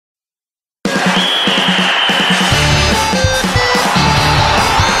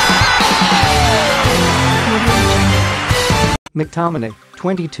McTominay,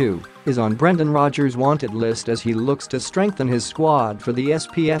 22, is on Brendan Rodgers' wanted list as he looks to strengthen his squad for the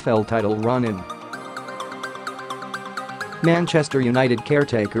SPFL title run-in. Manchester United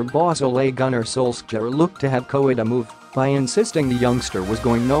caretaker boss Ole Gunnar Solskjaer looked to have coed a move by insisting the youngster was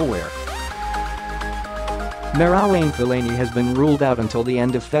going nowhere. Marouane Fellaini has been ruled out until the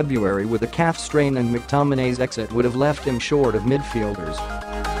end of February with a calf strain, and McTominay's exit would have left him short of midfielders.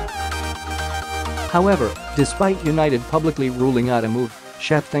 However, despite United publicly ruling out a move,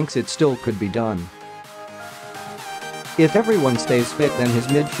 Sheth thinks it still could be done. If everyone stays fit, then his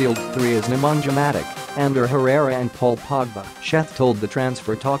midfield three is Nemanja Matic and Herrera and Paul Pogba, Sheth told the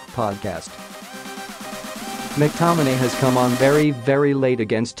Transfer Talk podcast. McTominay has come on very late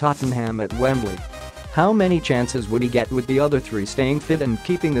against Tottenham at Wembley. How many chances would he get with the other three staying fit and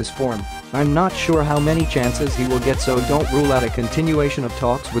keeping this form? I'm not sure how many chances he will get, so don't rule out a continuation of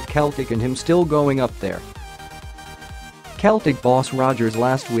talks with Celtic and him still going up there. Celtic boss Rodgers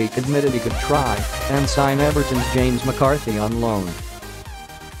last week admitted he could try and sign Everton's James McCarthy on loan.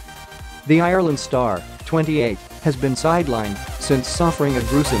 The Ireland star, 28, has been sidelined since suffering a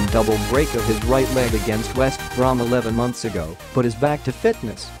gruesome double break of his right leg against West Brom 11 months ago, but is back to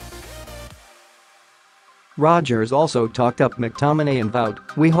fitness. Rodgers also talked up McTominay and vowed,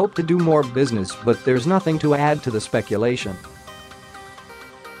 "We hope to do more business, but there's nothing to add to the speculation."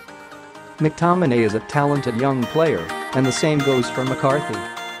 McTominay is a talented young player, and the same goes for McCarthy.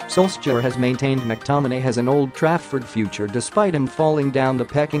 Solskjaer has maintained McTominay has an Old Trafford future despite him falling down the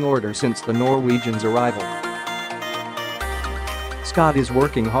pecking order since the Norwegian's arrival. "Scott is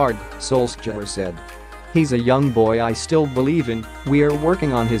working hard," Solskjaer said. "He's a young boy I still believe in. We are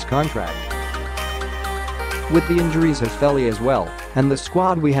working on his contract. With the injuries of Felli as well, and the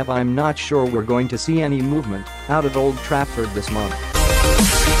squad we have, I'm not sure we're going to see any movement out of Old Trafford this month."